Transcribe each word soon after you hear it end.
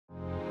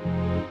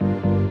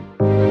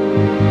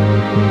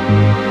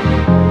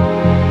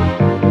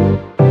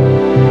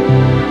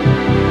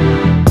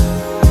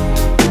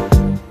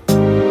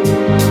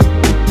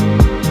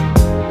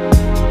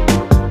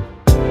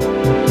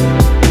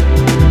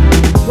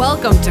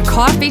Welcome to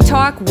Coffee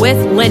Talk with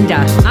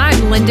Linda.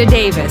 I'm Linda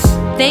Davis.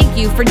 Thank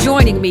you for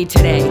joining me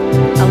today.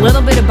 A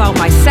little bit about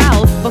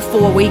myself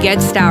before we get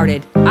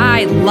started.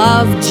 I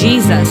love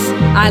Jesus.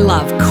 I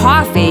love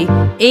coffee,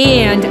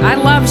 and I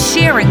love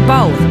sharing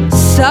both.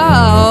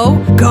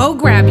 So go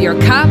grab your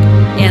cup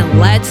and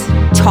let's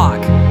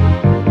talk.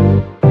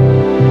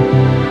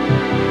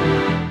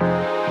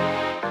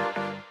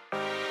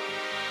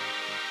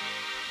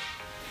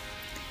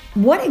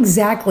 What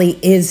exactly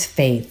is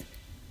faith?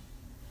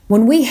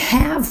 When we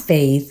have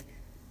faith,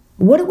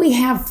 what do we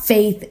have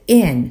faith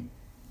in?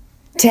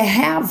 To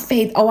have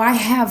faith, I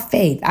have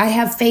faith. I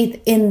have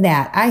faith in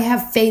that. I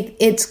have faith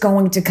it's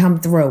going to come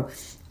through.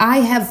 I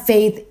have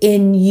faith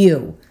in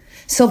you.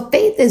 So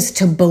faith is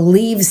to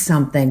believe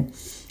something,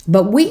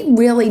 but we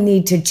really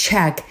need to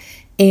check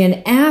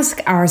and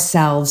ask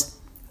ourselves,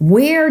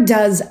 where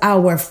does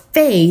our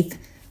faith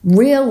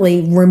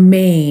really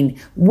remain?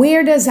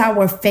 Where does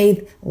our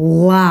faith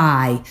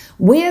lie?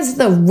 Where's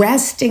the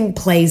resting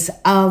place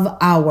of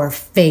our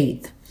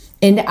faith?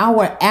 And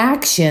our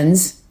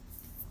actions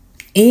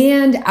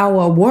and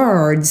our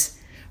words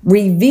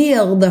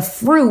reveal the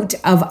fruit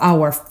of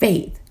our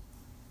faith.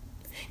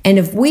 And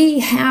if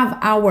we have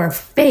our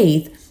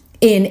faith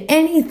in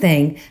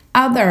anything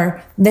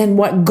other than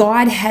what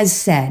God has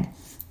said,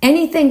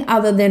 anything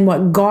other than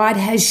what God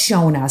has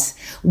shown us,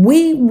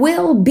 we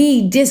will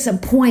be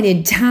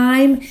disappointed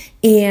time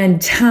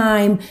and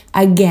time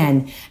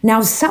again.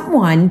 Now,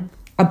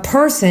 a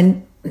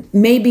person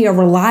may be a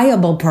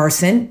reliable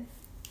person.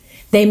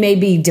 They may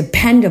be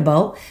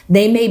dependable.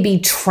 They may be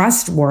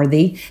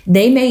trustworthy.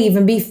 They may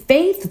even be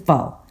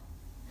faithful.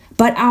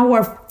 But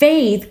our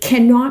faith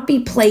cannot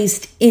be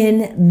placed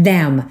in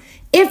them.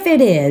 If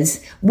it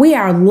is, we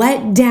are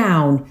let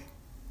down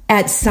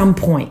at some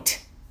point.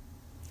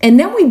 And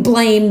then we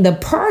blame the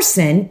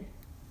person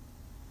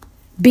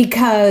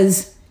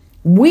because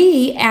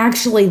we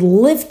actually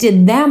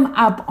lifted them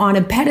up on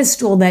a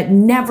pedestal that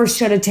never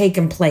should have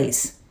taken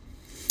place.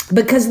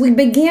 Because we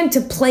began to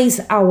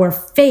place our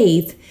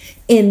faith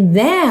in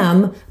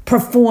them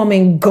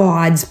performing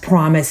God's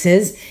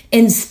promises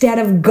instead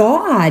of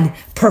God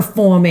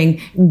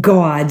performing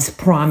God's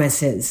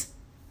promises.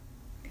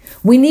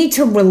 We need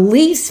to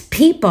release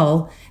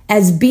people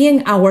as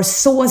being our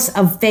source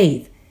of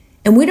faith.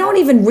 And we don't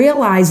even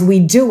realize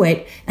we do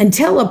it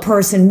until a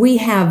person we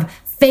have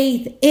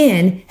faith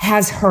in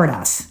has hurt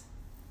us.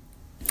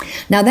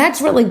 Now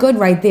that's really good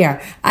right there.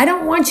 I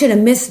don't want you to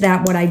miss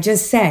that, what I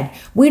just said.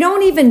 We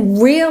don't even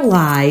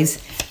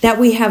realize that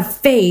we have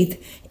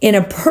faith in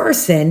a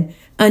person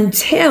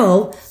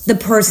until the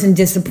person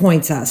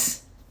disappoints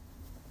us.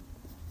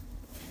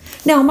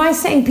 Now, am I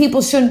saying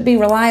people shouldn't be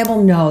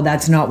reliable? No,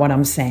 that's not what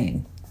I'm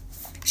saying.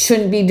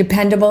 Shouldn't be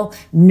dependable?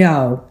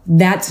 No,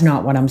 that's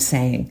not what I'm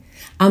saying.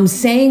 I'm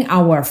saying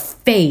our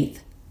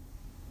faith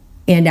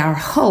and our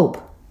hope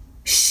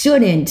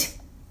shouldn't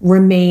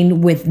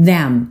remain with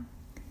them.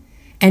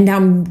 And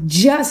I'm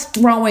just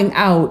throwing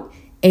out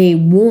a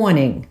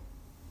warning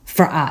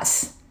for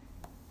us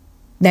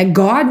that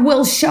God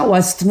will show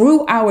us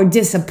through our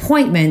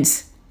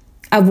disappointments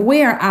of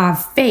where our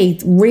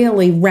faith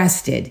really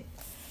rested.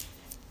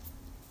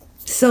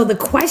 So the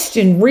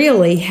question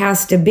really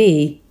has to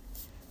be,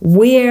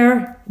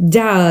 where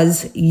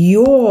does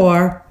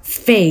your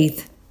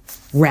faith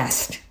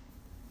rest?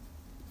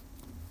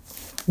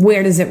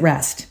 Where does it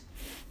rest?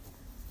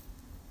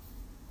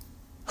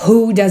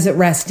 Who does it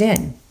rest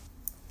in?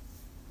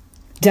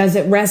 Does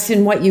it rest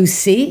in what you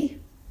see?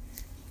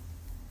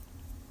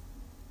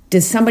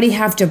 Does somebody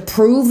have to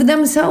prove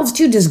themselves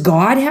to you? Does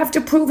God have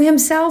to prove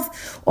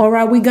himself? Or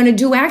are we going to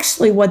do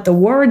actually what the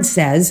word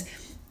says?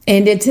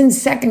 And it's in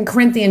 2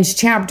 Corinthians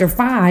chapter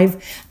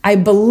 5. I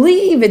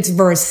believe it's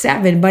verse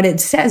 7, but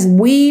it says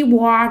we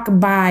walk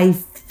by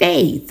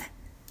faith,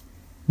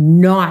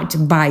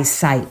 not by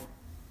sight.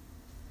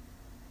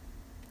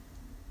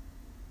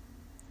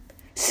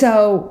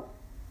 So,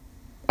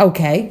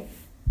 okay.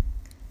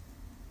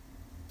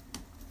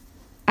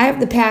 I have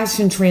the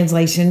Passion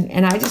Translation,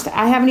 and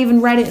I haven't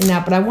even read it in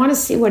that, but I want to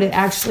see what it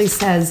actually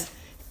says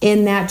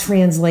in that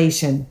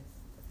translation.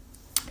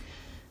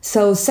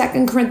 So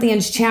 2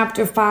 Corinthians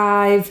chapter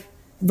 5,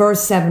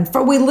 verse 7.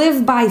 For we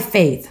live by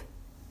faith,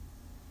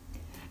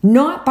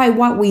 not by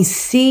what we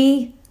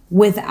see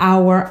with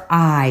our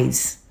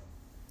eyes.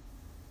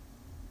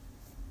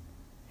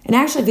 And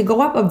actually, if you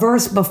go up a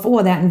verse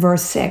before that in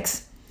verse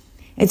 6,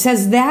 it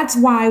says that's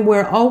why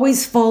we're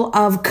always full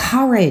of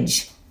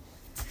courage.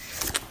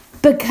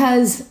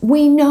 Because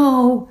we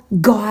know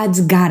God's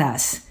got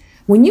us.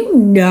 When you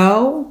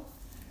know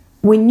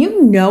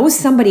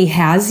somebody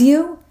has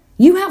you,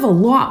 you have a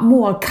lot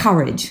more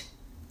courage.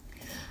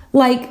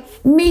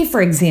 Like me,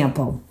 for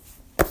example,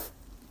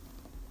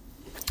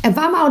 if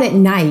I'm out at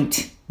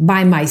night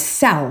by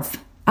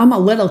myself, I'm a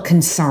little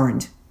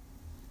concerned.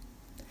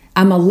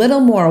 I'm a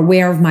little more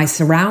aware of my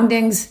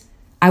surroundings.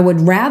 I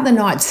would rather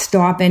not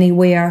stop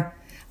anywhere.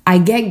 I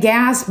get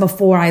gas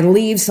before I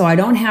leave so I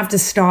don't have to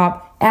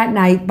stop at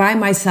night by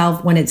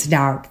myself when it's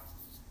dark.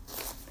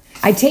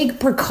 I take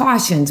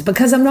precautions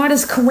because I'm not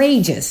as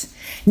courageous.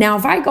 Now,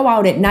 if I go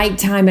out at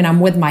nighttime and I'm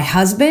with my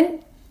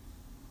husband,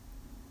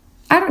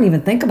 I don't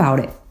even think about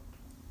it.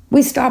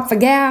 We stop for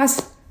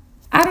gas.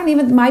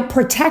 My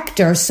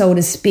protector, so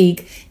to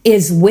speak,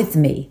 is with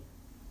me.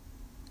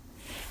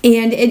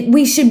 And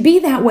we should be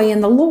that way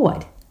in the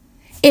Lord.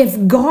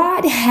 If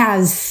God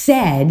has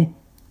said,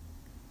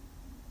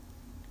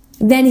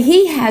 then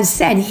he has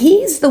said.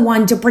 He's the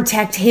one to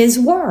protect his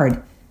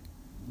word.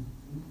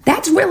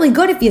 That's really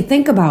good if you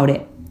think about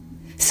it.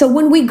 So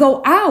when we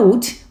go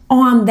out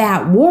on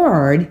that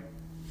word,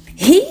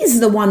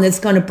 he's the one that's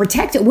going to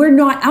protect it. We're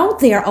not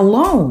out there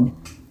alone.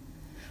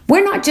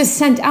 We're not just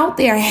sent out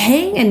there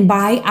hanging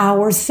by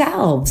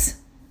ourselves.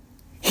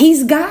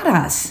 He's got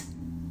us.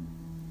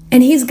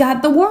 And he's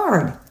got the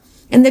word.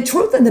 And the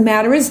truth of the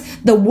matter is,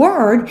 the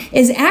word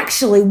is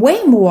actually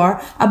way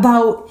more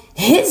about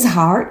his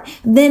heart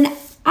than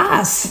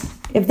us.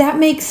 If that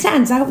makes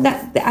sense. I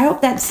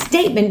hope that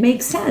statement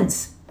makes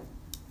sense.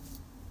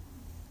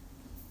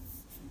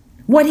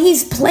 What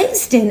he's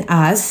placed in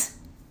us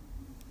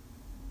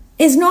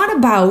is not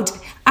about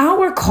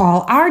our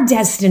call, our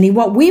destiny,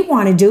 what we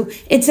want to do.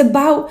 It's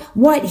about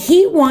what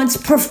he wants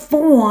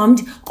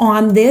performed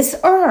on this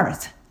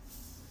earth.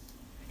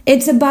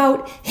 It's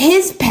about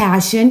his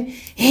passion,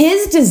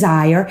 his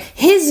desire,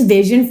 his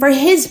vision for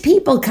his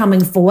people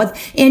coming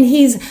forth. And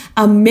he's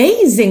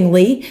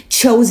amazingly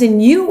chosen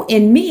you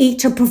and me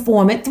to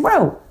perform it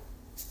through.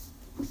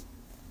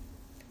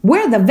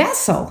 We're the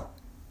vessel.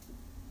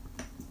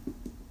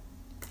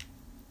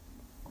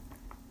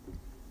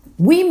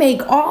 We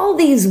make all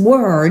these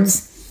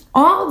words,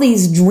 all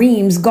these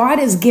dreams God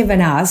has given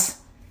us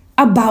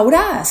about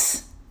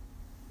us.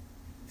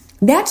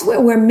 That's where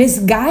we're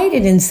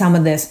misguided in some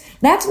of this.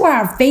 That's where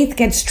our faith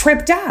gets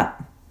tripped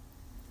up.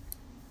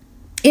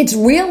 It's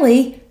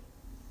really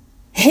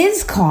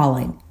his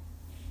calling.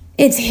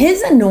 It's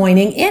his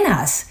anointing in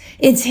us.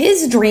 It's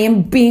his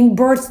dream being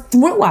birthed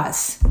through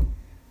us.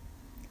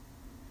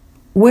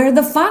 We're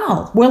the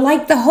funnel. We're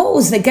like the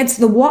hose that gets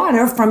the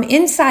water from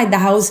inside the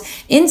house,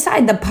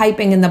 inside the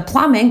piping and the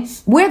plumbing.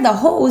 We're the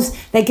hose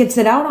that gets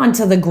it out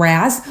onto the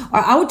grass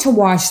or out to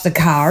wash the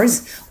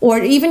cars or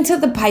even to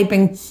the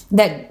piping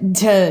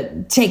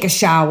to take a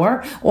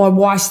shower or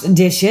wash the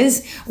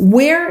dishes.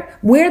 We're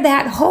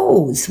that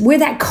hose. We're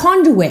that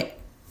conduit.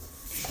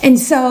 And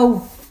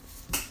so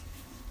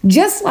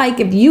just like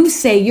if you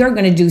say you're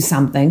going to do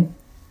something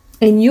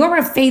and you're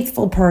a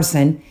faithful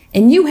person,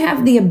 and you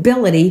have the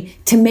ability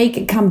to make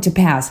it come to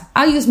pass.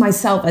 I'll use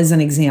myself as an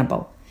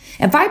example.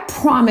 If I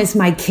promise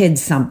my kids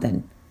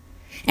something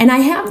and I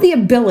have the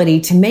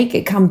ability to make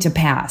it come to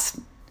pass,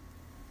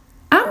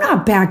 I'm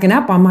not backing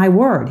up on my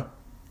word.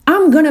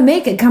 I'm going to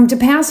make it come to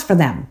pass for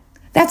them.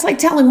 That's like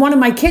telling one of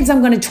my kids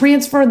I'm going to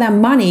transfer them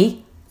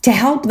money to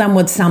help them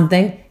with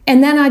something,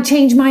 and then I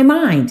change my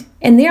mind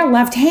and they're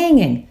left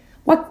hanging.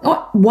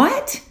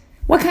 What?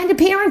 What kind of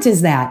parent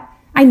is that?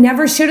 I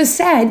never should have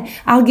said,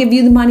 I'll give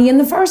you the money in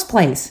the first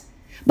place.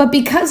 But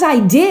because I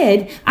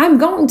did, I'm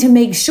going to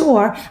make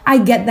sure I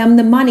get them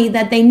the money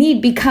that they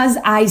need because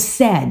I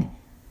said.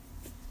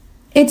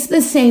 It's the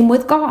same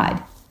with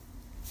God.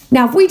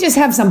 Now, if we just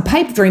have some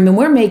pipe dream and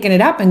we're making it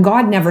up and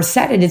God never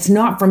said it, it's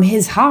not from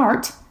his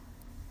heart.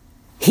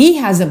 He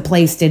hasn't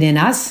placed it in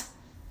us.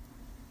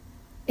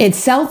 It's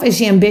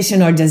selfish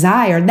ambition or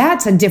desire.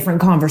 That's a different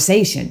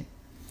conversation.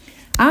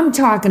 I'm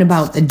talking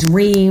about the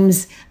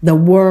dreams, the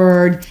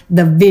word,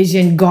 the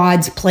vision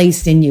God's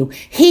placed in you.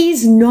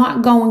 He's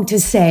not going to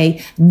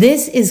say,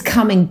 this is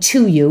coming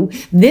to you.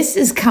 This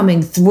is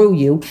coming through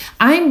you.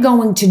 I'm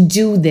going to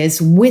do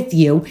this with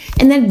you,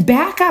 and then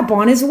back up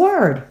on his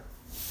word.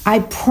 I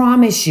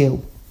promise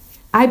you,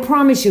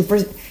 for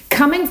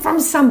coming from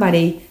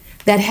somebody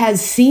that has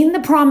seen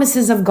the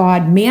promises of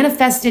God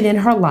manifested in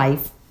her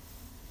life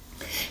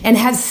and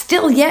has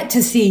still yet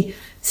to see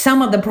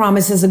some of the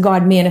promises of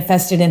God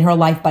manifested in her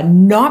life, but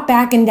not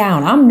backing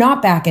down. I'm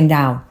not backing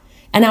down.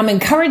 And I'm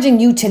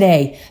encouraging you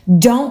today,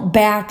 don't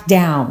back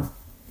down.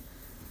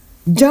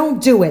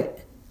 Don't do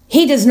it.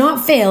 He does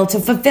not fail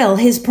to fulfill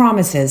his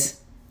promises.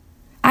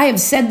 I have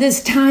said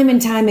this time and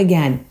time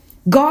again.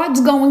 God's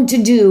going to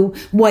do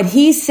what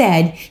he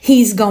said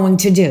he's going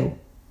to do.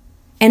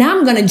 And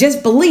I'm going to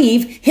just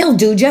believe he'll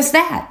do just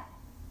that.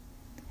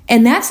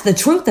 And that's the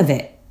truth of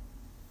it.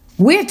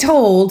 We're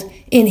told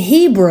in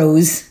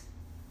Hebrews,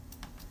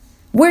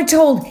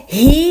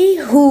 he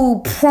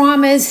who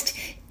promised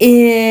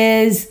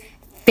is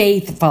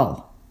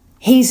faithful.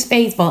 He's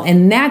faithful,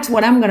 and that's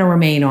what I'm going to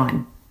remain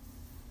on.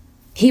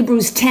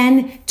 Hebrews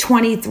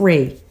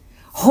 10:23.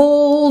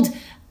 Hold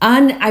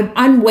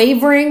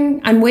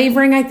unwavering,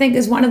 I think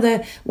is one of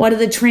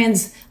the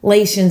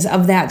translations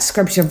of that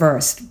scripture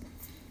verse.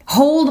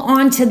 Hold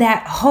on to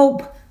that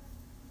hope.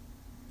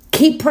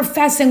 Keep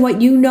professing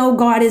what you know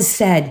God has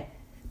said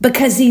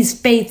because he's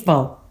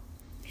faithful.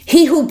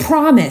 He who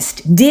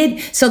promised did.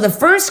 So the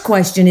first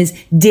question is,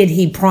 did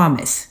he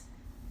promise?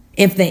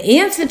 If the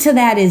answer to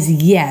that is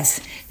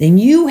yes, then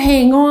you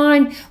hang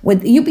on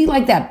you be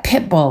like that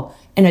pit bull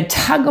in a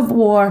tug of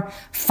war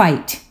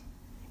fight.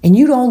 and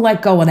you don't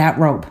let go of that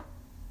rope.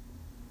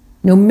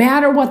 No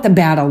matter what the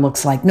battle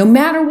looks like, no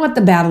matter what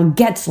the battle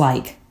gets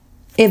like,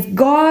 if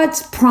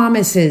God's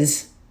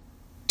promises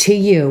to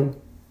you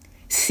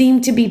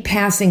seem to be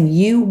passing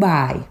you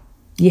by,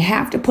 you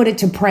have to put it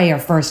to prayer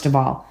first of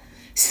all.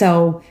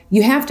 So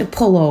you have to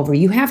pull over.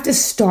 You have to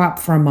stop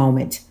for a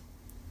moment.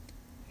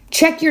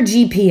 Check your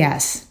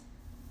GPS.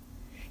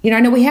 I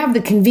know we have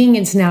the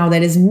convenience now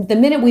that is the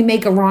minute we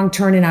make a wrong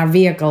turn in our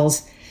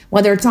vehicles,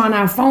 whether it's on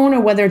our phone or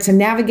whether it's a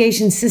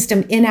navigation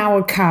system in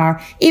our car,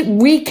 it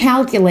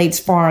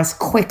recalculates for us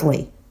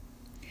quickly.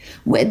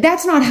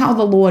 That's not how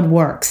the Lord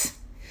works.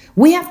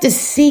 We have to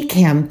seek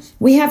him.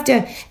 We have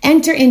to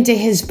enter into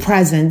his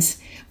presence.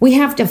 We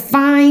have to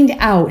find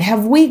out,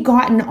 have we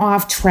gotten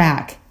off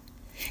track?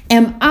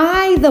 Am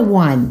I the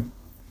one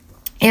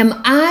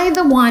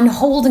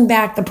holding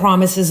back the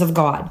promises of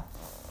God?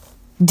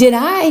 Did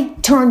I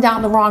turn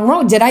down the wrong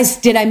road? Did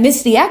I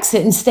miss the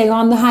exit and stay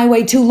on the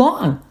highway too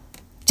long?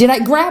 Did I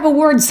grab a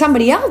word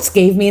somebody else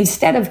gave me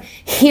instead of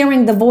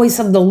hearing the voice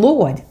of the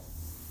Lord?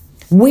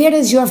 Where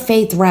does your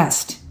faith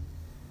rest?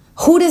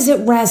 Who does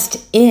it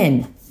rest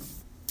in?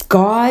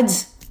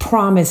 God's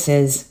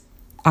promises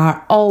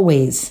are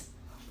always,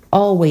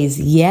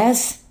 always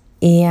yes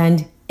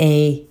and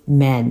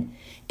amen.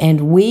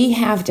 And we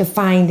have to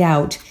find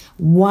out,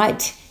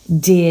 what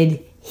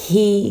did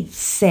he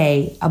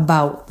say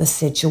about the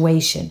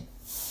situation?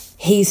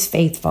 He's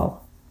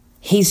faithful.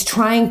 He's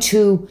trying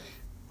to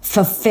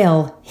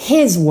fulfill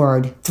his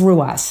word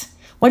through us.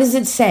 What does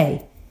it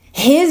say?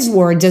 His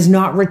word does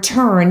not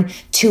return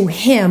to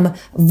him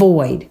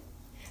void.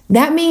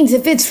 That means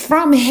if it's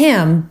from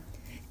him,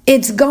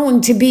 it's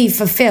going to be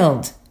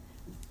fulfilled.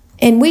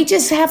 And we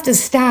just have to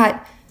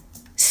start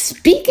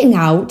speaking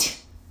out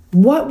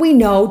what we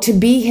know to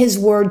be his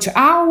word.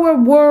 Our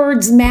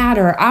words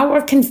matter.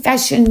 Our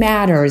confession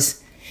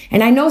matters.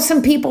 And I know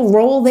some people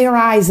roll their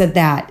eyes at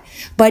that,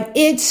 but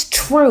it's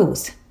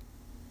truth.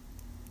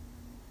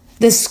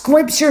 The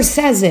scripture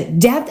says it.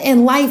 Death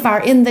and life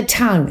are in the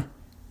tongue.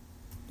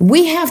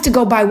 We have to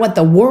go by what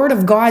the word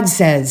of God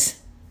says.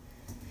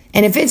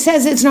 And if it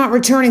says it's not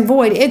returning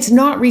void, it's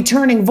not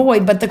returning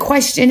void. But the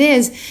question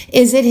is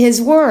it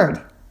his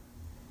word?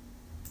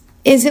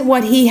 Is it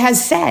what he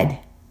has said?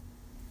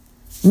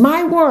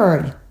 My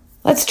word.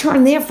 Let's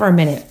turn there for a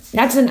minute.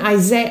 That's in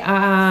Isaiah.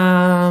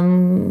 Let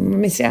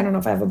me see. I don't know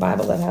if I have a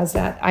Bible that has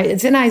that.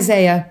 It's in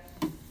Isaiah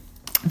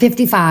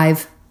 55.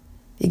 If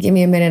you give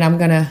me a minute, I'm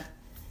going to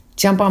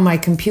jump on my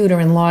computer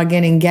and log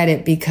in and get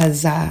it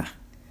because I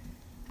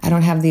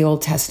don't have the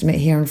Old Testament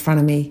here in front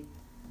of me.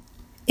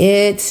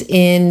 It's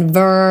in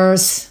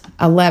verse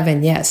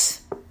 11,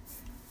 yes.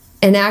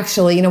 And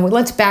actually,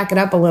 let's back it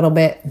up a little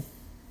bit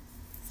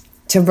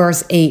to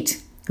verse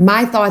 8.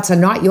 My thoughts are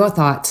not your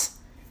thoughts.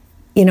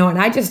 And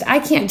I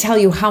can't tell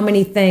you how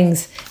many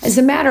things. As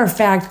a matter of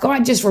fact, I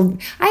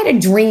had a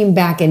dream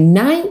back in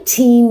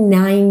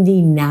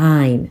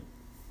 1999.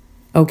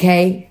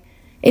 Okay?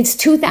 It's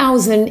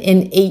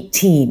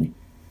 2018.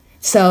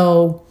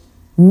 So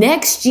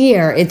next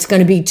year, it's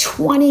going to be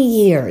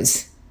 20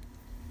 years.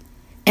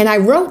 And I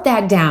wrote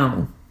that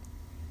down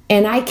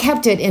and I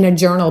kept it in a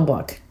journal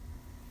book.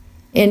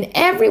 And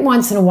every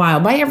once in a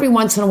while, by every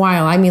once in a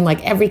while, I mean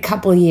like every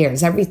couple of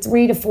years, every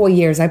 3 to 4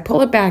 years, I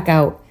pull it back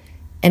out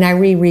and I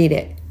reread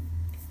it.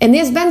 And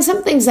there's been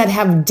some things that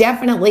have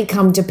definitely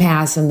come to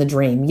pass in the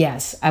dream.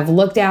 Yes, I've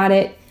looked at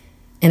it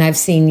and I've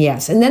seen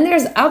yes. And then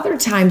there's other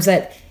times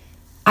that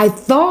I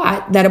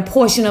thought that a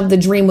portion of the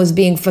dream was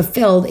being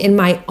fulfilled in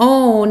my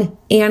own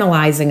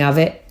analyzing of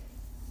it,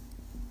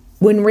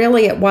 when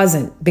really it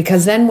wasn't.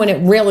 Because then when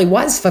it really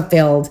was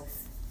fulfilled,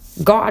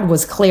 God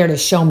was clear to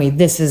show me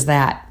this is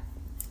that.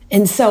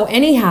 And so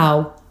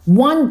anyhow,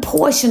 one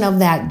portion of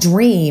that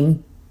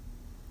dream,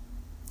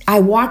 I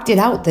walked it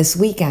out this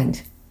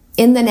weekend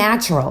in the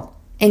natural.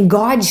 And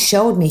God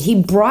showed me.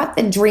 He brought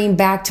the dream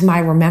back to my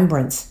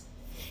remembrance.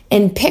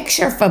 And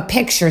picture for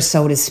picture,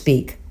 so to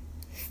speak,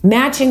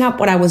 matching up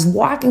what I was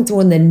walking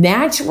through in the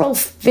natural,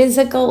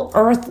 physical,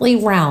 earthly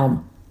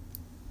realm.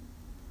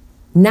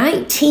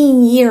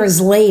 19 years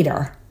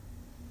later,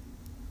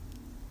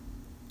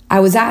 I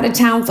was out of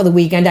town for the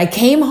weekend. I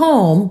came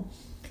home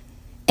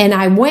and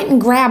I went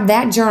and grabbed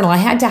that journal. I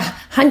had to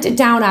hunt it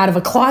down out of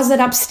a closet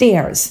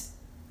upstairs.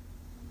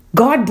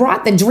 God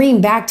brought the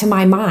dream back to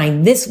my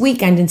mind this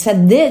weekend and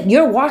said,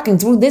 you're walking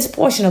through this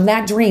portion of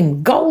that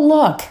dream. Go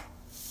look.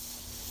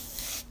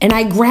 And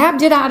I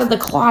grabbed it out of the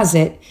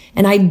closet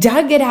and I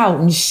dug it out.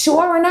 And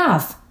sure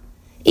enough,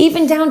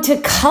 even down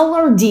to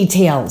color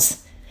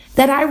details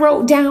that I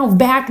wrote down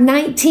back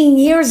 19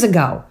 years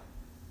ago,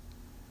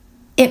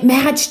 it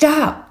matched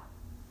up.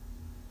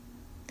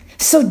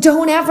 So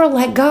don't ever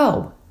let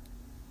go.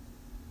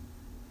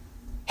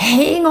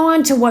 Hang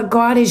on to what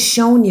God has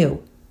shown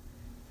you,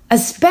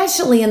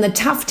 especially in the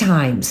tough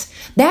times.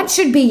 That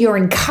should be your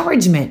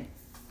encouragement,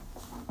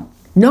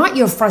 not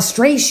your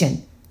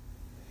frustration.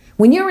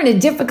 When you're in a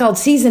difficult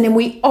season, and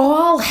we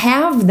all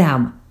have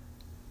them,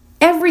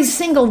 every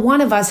single one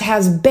of us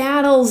has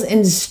battles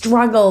and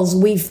struggles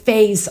we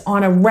face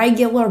on a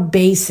regular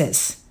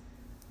basis.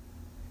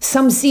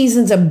 Some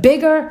seasons are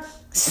bigger,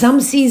 some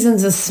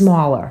seasons are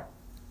smaller.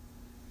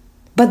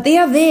 But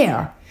they're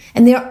there,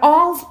 and they're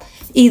all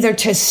either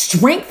to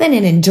strengthen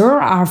and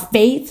endure our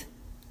faith,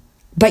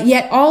 but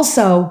yet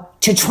also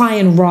to try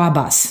and rob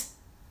us,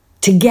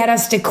 to get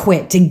us to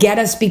quit, to get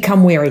us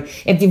become weary.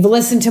 If you've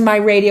listened to my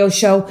radio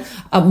show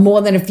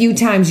more than a few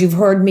times, you've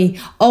heard me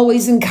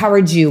always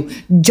encourage you,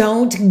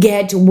 don't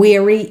get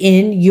weary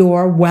in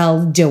your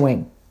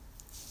well-doing,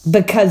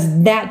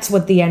 because that's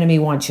what the enemy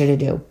wants you to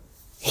do.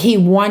 He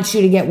wants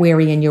you to get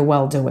weary in your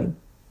well-doing.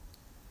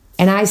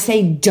 And I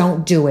say,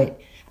 don't do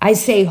it. I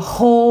say,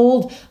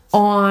 hold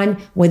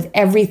on with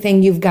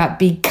everything you've got,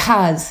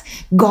 because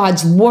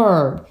God's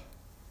word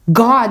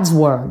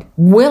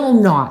will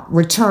not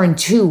return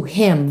to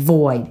him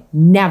void.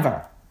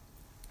 Never.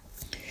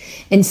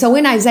 And so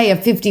in Isaiah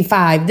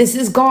 55, this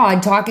is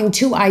God talking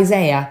to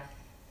Isaiah.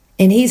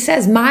 And he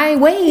says, my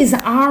ways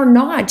are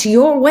not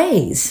your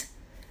ways.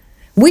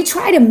 We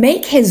try to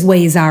make his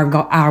ways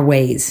our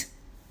ways.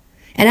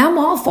 And I'm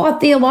all for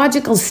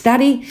theological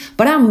study,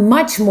 but I'm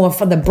much more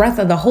for the breath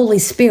of the Holy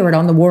Spirit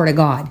on the Word of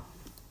God.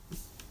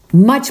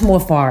 Much more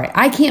for it.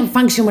 I can't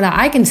function without,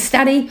 I can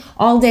study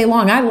all day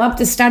long. I love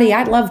to study.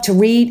 I love to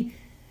read,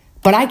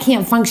 but I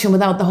can't function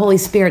without the Holy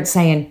Spirit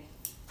saying,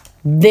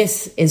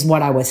 this is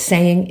what I was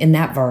saying in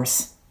that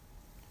verse.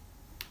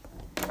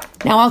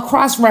 Now I'll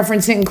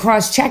cross-reference it and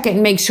cross-check it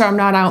and make sure I'm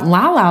not out in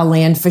la-la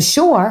land for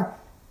sure.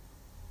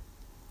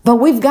 But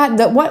we've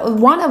got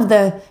one of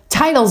the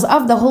titles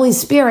of the Holy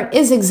Spirit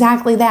is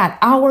exactly that,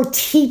 our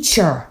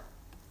teacher.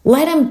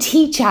 Let him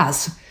teach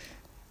us.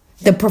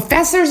 The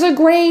professors are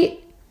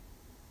great.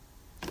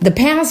 The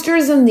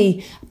pastors and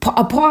the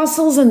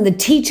apostles and the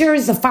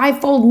teachers, the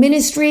fivefold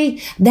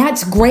ministry,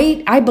 that's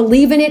great. I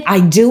believe in it.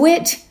 I do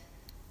it.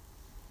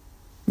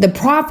 The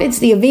prophets,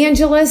 the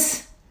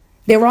evangelists,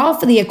 they're all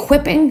for the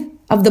equipping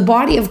of the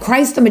body of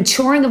Christ, the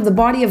maturing of the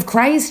body of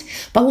Christ.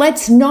 But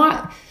let's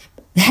not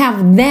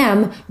have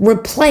them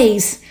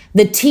replace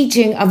the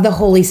teaching of the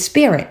Holy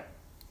Spirit.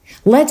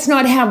 Let's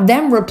not have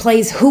them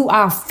replace who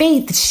our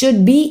faith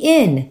should be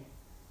in.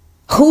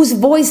 Whose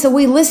voice are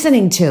we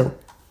listening to?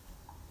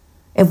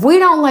 If we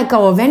don't let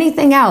go of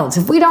anything else,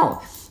 if we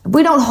don't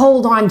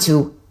hold on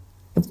to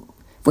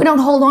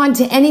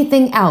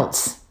anything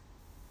else,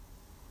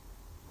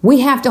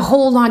 we have to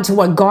hold on to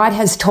what God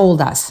has told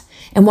us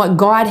and what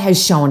God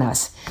has shown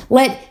us.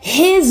 Let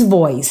his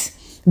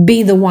voice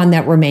be the one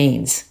that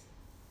remains.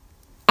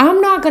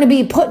 I'm not going to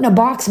be put in a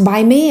box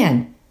by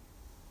man.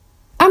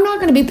 I'm not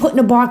going to be put in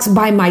a box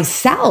by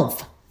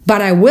myself,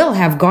 but I will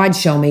have God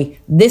show me,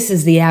 this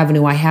is the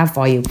avenue I have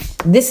for you.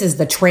 This is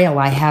the trail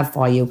I have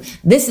for you.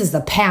 This is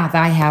the path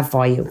I have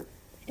for you.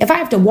 If I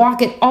have to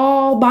walk it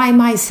all by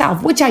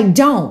myself, which I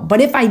don't,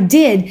 but if I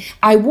did,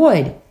 I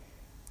would.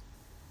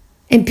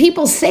 And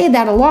people say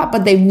that a lot,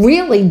 but they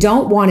really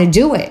don't want to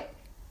do it.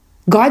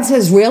 God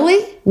says,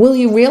 really? Will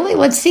you really?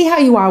 Let's see how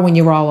you are when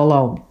you're all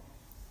alone.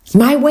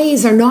 My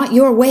ways are not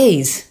your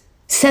ways,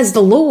 says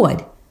the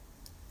Lord.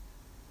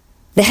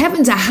 The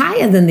heavens are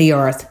higher than the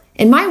earth,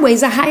 and my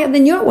ways are higher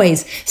than your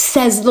ways,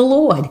 says the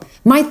Lord.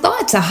 My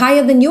thoughts are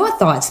higher than your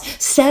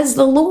thoughts, says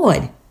the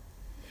Lord.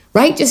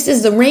 Right? Just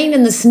as the rain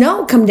and the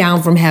snow come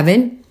down from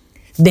heaven,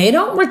 they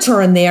don't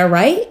return there,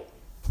 right?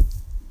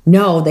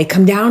 No, they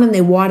come down and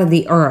they water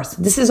the earth.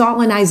 This is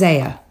all in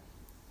Isaiah.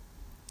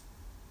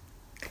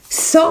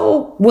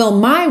 So will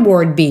my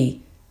word be.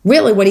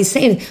 Really what he's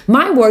saying,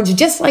 my word's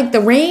just like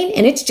the rain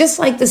and it's just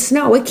like the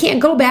snow. It can't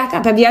go back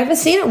up. Have you ever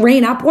seen it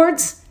rain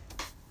upwards?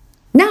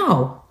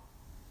 No.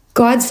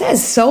 God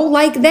says, so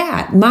like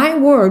that, my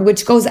word,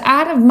 which goes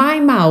out of my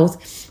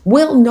mouth,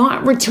 will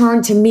not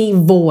return to me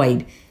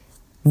void.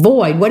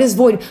 Void, what is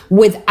void?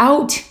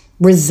 Without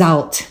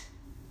result.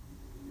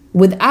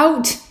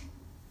 Without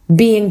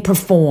being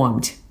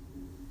performed.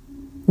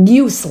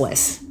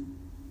 Useless.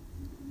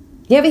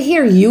 You ever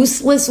hear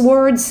useless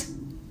words?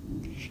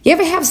 You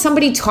ever have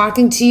somebody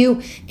talking to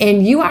you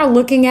and you are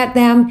looking at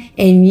them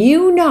and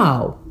you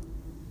know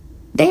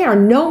they are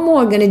no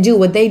more going to do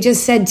what they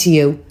just said to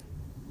you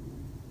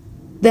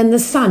than the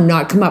sun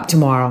not come up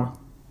tomorrow?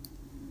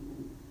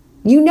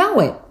 You know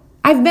it.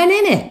 I've been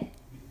in it.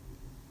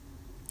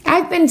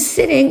 I've been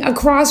sitting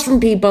across from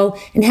people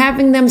and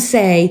having them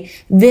say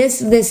this,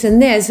 this,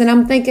 and this, and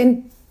I'm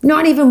thinking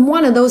not even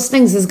one of those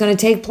things is going to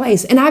take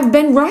place. And I've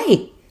been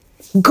right.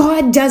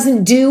 God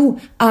doesn't do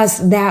us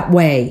that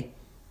way.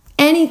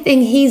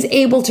 Anything he's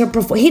able to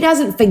perform, he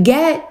doesn't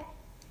forget.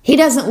 He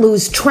doesn't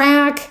lose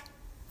track.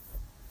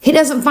 He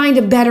doesn't find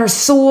a better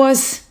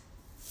source.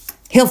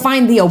 He'll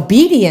find the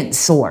obedient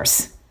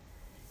source.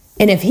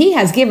 And if he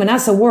has given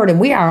us a word and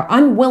we are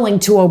unwilling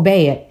to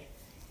obey it,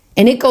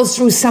 and it goes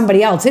through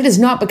somebody else, it is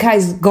not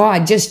because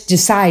God just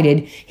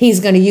decided he's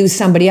going to use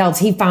somebody else.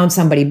 He found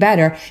somebody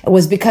better. It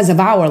was because of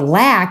our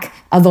lack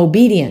of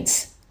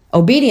obedience.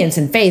 Obedience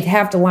and faith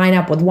have to line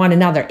up with one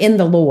another in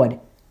the Lord.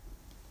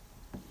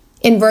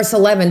 In verse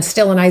 11,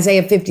 still in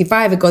Isaiah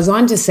 55, it goes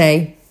on to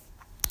say,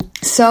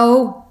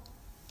 so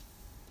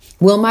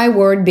will my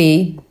word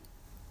be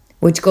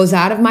which goes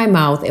out of my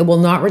mouth, it will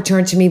not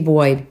return to me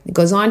void. It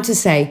goes on to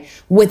say,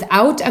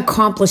 without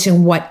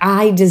accomplishing what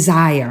I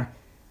desire.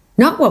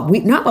 Not what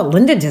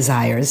Linda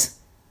desires.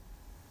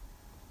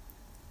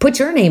 Put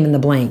your name in the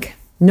blank.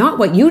 Not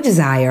what you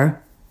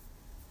desire.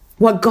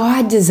 What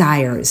God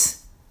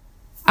desires.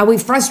 Are we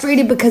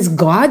frustrated because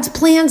God's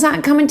plans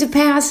aren't coming to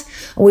pass?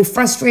 Are we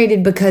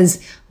frustrated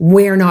because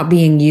we're not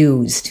being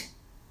used?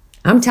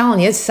 I'm telling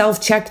you, it's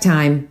self-check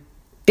time.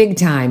 Big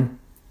time.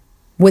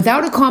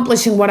 Without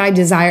accomplishing what I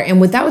desire and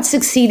without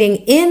succeeding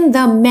in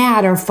the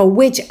matter for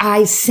which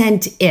I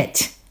sent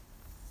it.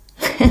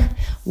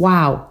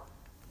 Wow.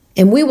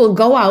 And we will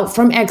go out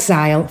from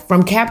exile,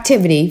 from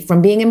captivity,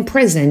 from being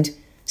imprisoned.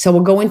 So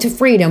we'll go into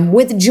freedom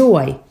with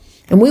joy.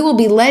 And we will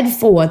be led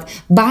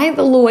forth by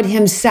the Lord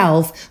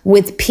himself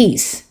with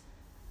peace.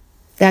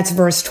 That's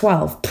verse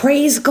 12.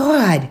 Praise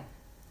God.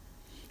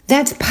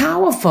 That's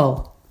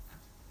powerful.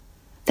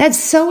 That's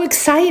so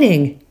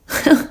exciting.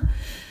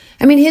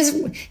 I mean,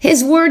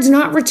 his word's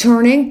not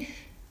returning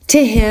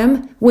to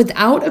him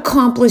without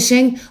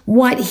accomplishing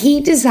what he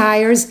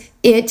desires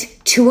it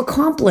to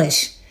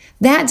accomplish.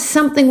 That's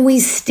something we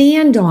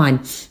stand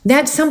on.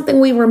 That's something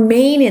we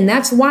remain in.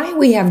 That's why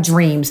we have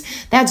dreams.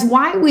 That's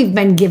why we've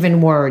been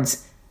given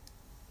words.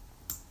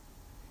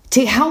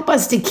 To help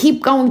us to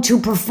keep going, to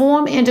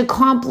perform and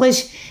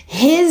accomplish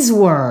his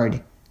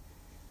word,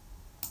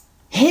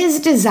 his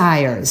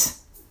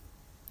desires.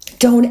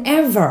 Don't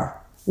ever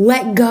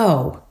let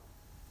go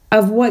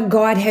of what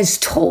God has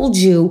told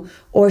you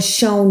or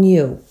shown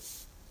you.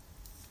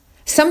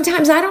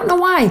 Sometimes I don't know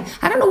why.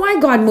 I don't know why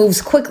God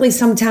moves quickly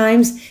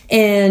sometimes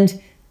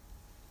and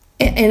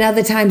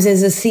other times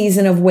there's a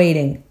season of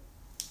waiting.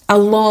 A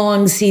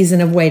long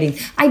season of waiting.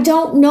 I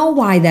don't know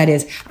why that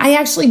is. I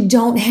actually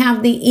don't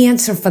have the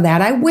answer for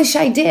that. I wish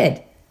I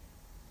did.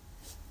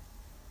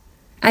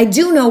 I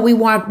do know we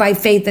walk by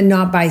faith and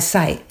not by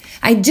sight.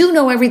 I do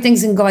know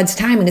everything's in God's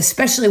timing,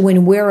 especially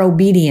when we're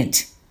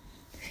obedient.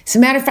 As a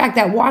matter of fact,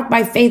 that walk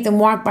by faith and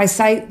walk by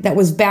sight that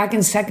was back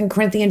in 2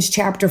 Corinthians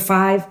chapter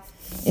 5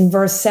 in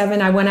verse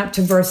 7. I went up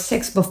to verse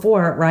 6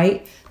 before it,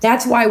 right?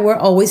 That's why we're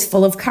always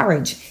full of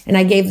courage. And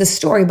I gave the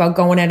story about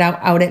going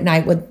out at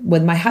night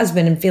with my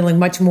husband and feeling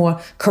much more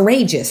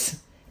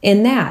courageous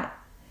in that.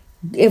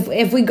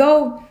 If we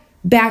go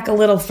back a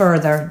little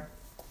further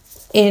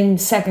in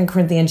 2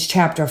 Corinthians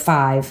chapter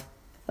 5,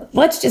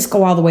 let's just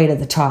go all the way to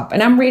the top.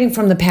 And I'm reading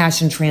from the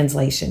Passion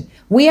Translation.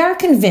 We are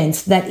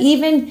convinced that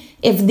even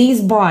if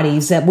these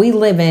bodies that we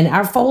live in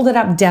are folded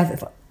up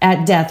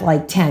at death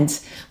like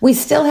tents, we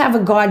still have a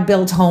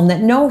God-built home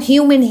that no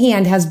human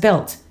hand has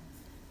built.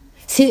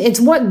 See, it's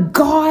what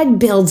God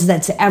builds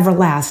that's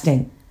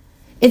everlasting.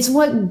 It's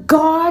what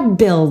God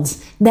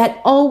builds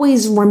that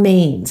always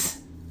remains.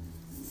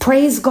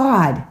 Praise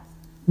God.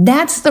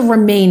 That's the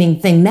remaining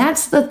thing.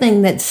 That's the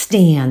thing that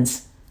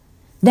stands.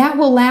 That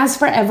will last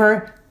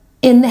forever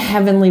in the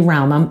heavenly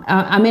realm.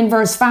 I'm in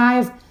verse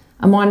 5.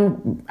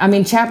 I'm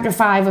in chapter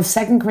 5 of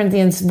 2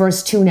 Corinthians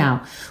verse 2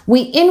 now.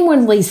 We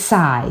inwardly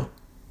sigh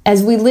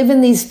as we live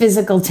in these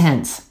physical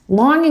tents,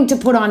 longing to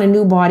put on a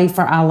new body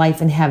for our life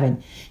in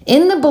heaven,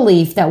 in the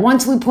belief that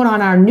once we put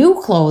on our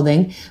new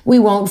clothing, we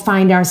won't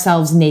find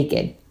ourselves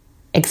naked,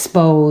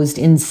 exposed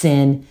in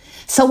sin.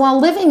 So while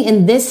living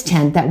in this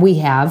tent that we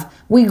have,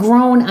 we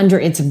groan under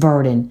its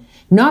burden,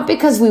 not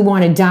because we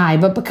want to die,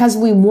 but because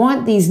we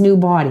want these new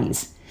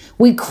bodies.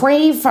 We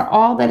crave for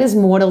all that is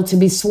mortal to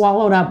be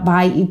swallowed up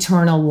by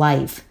eternal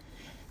life.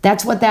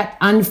 That's what that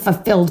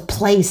unfulfilled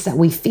place that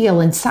we feel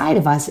inside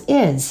of us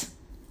is.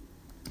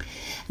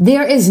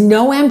 There is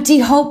no empty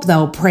hope,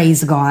 though,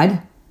 praise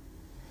God.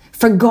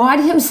 For God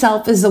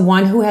himself is the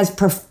one who has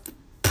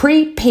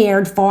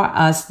prepared for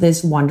us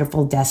this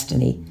wonderful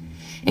destiny.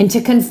 And to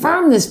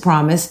confirm this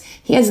promise,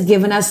 he has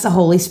given us the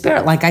Holy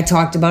Spirit, like I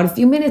talked about a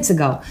few minutes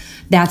ago.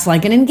 That's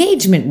like an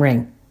engagement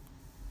ring.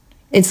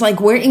 It's like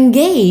we're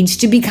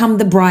engaged to become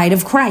the bride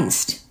of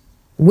Christ.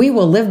 We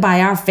will live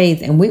by our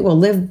faith, and we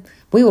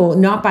will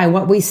not by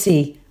what we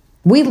see.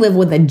 We live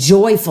with a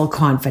joyful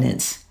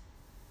confidence.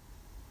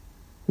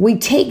 We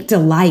take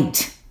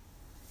delight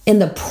in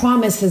the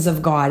promises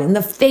of God, in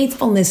the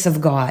faithfulness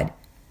of God,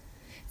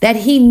 that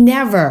he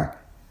never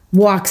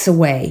walks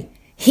away.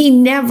 He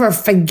never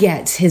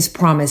forgets his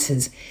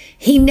promises.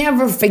 He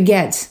never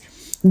forgets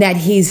that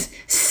he's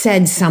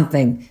said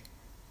something.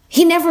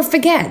 He never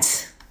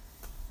forgets.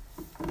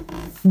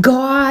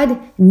 God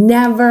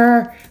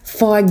never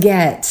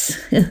forgets.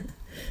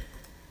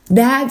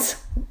 That's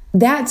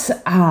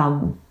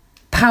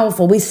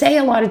powerful. We say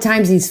a lot of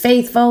times he's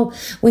faithful.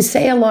 We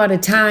say a lot of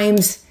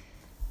times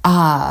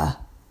that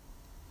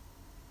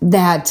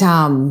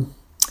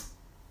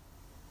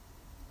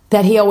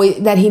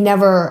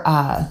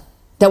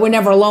we're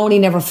never alone. He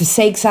never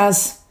forsakes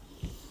us,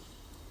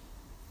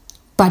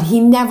 but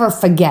he never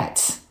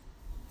forgets.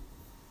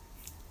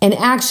 And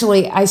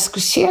actually, I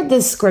shared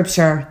this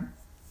scripture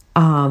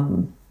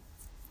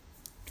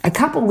a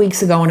couple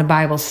weeks ago in a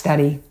Bible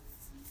study,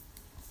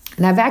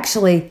 and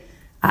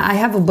I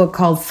have a book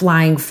called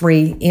Flying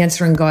Free,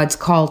 Answering God's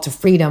Call to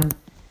Freedom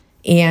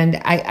And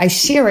I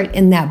share it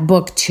in that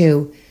book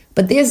too.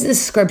 But there's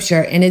this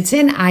scripture, and it's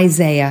in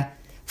Isaiah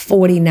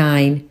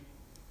 49.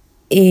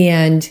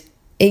 And,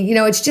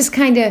 it's just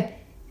kind of,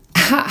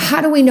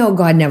 how do we know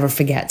God never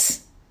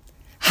forgets?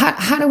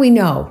 How do we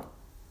know?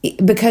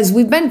 Because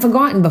we've been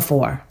forgotten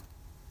before.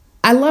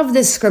 I love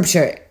this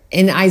scripture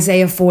in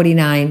Isaiah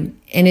 49,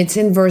 and it's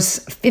in verse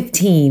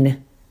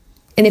 15.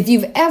 And if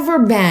you've ever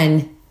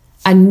been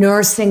a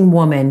nursing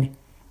woman,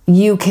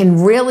 you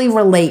can really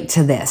relate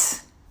to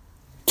this.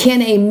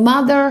 Can a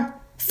mother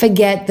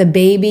forget the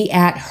baby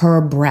at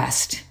her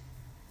breast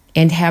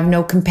and have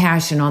no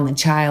compassion on the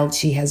child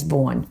she has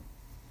born?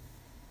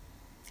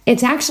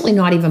 It's actually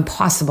not even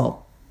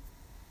possible.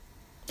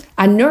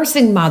 A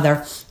nursing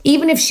mother,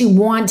 even if she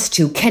wants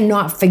to,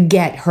 cannot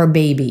forget her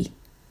baby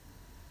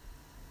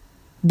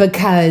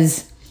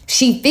because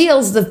she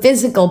feels the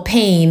physical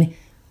pain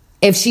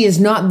if she is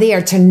not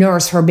there to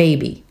nurse her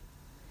baby.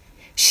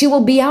 She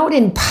will be out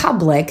in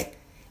public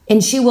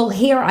and she will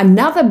hear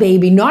another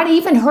baby, not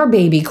even her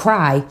baby,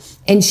 cry,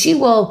 and she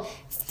will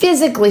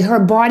physically, her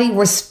body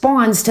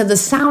responds to the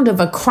sound of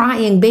a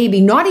crying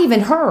baby, not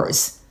even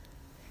hers,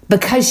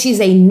 because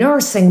she's a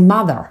nursing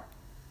mother.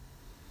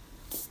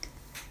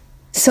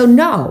 So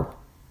no,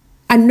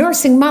 a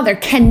nursing mother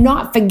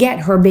cannot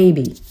forget her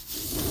baby.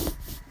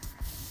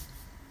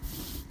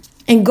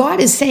 And God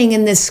is saying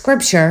in this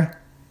scripture,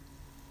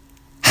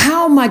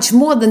 how much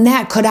more than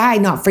that could I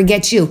not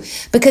forget you?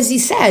 Because he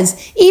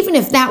says, even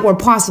if that were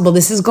possible,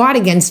 this is God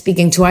again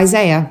speaking to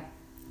Isaiah,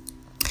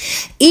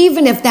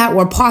 even if that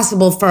were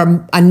possible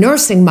for a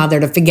nursing mother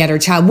to forget her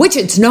child, which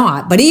it's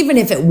not, but even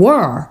if it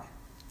were,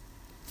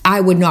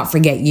 I would not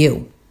forget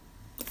you.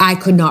 I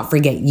could not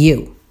forget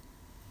you.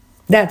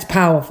 That's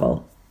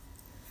powerful.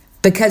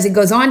 Because it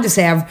goes on to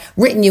say, I've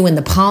written you in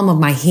the palm of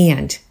my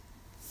hand,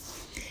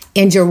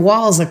 and your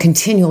walls are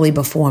continually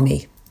before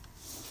me.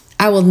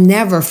 I will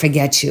never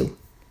forget you.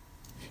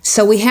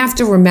 So we have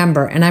to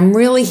remember, and I'm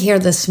really here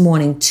this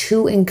morning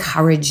to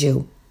encourage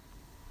you.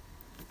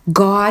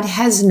 God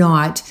has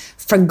not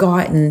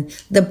forgotten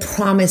the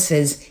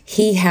promises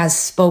he has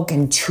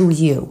spoken to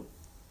you.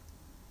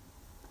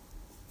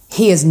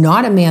 He is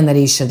not a man that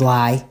he should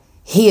lie.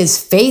 He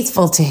is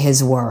faithful to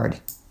his word.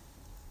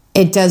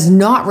 It does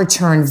not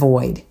return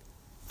void.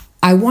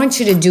 I want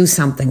you to do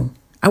something.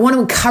 I want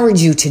to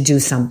encourage you to do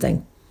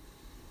something.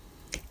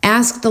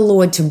 Ask the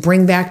Lord to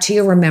bring back to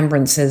your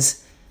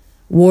remembrances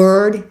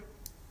word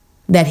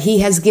that he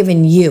has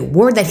given you,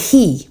 word that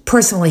he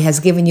personally has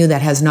given you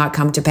that has not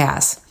come to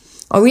pass.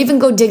 Or even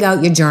go dig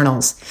out your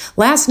journals.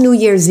 Last New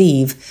Year's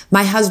Eve,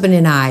 my husband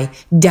and I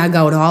dug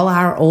out all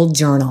our old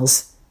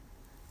journals,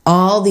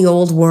 all the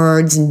old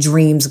words and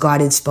dreams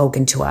God had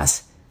spoken to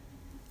us.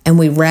 And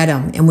we read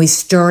them and we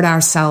stirred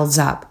ourselves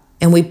up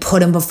and we put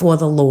them before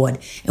the Lord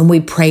and we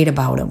prayed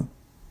about them.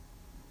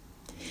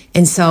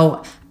 And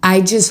so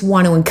I just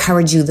want to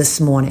encourage you this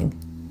morning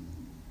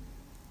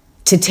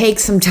to take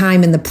some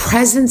time in the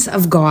presence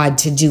of God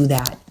to do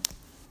that.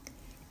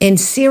 And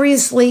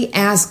seriously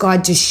ask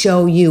God to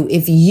show you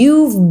if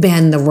you've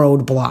been the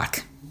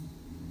roadblock.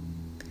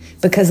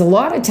 Because a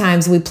lot of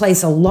times we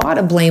place a lot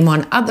of blame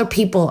on other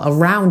people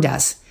around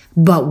us,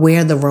 but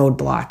we're the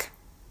roadblock.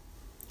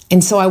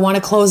 And so I want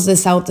to close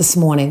this out this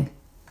morning,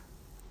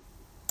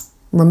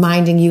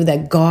 reminding you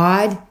that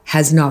God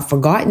has not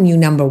forgotten you,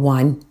 number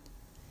one.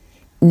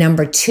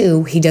 Number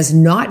two, he does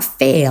not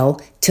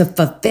fail to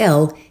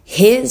fulfill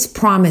his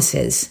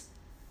promises.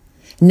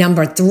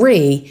 Number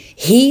three,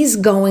 he's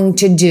going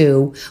to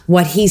do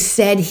what he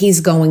said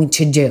he's going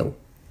to do.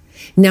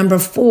 Number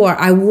four,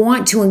 I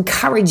want to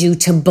encourage you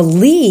to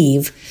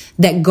believe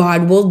that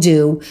God will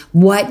do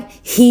what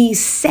he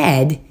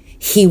said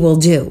he will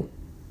do.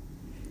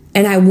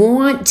 And I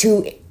want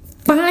to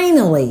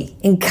finally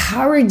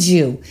encourage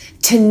you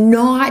to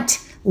not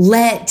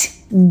let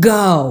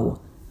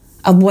go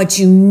of what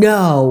you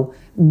know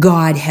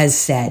God has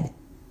said.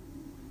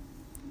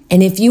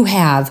 And if you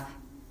have,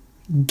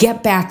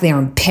 get back there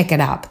and pick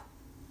it up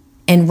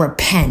and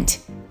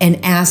repent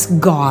and ask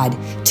God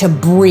to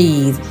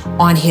breathe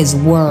on his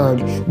word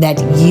that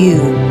you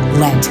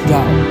let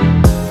go.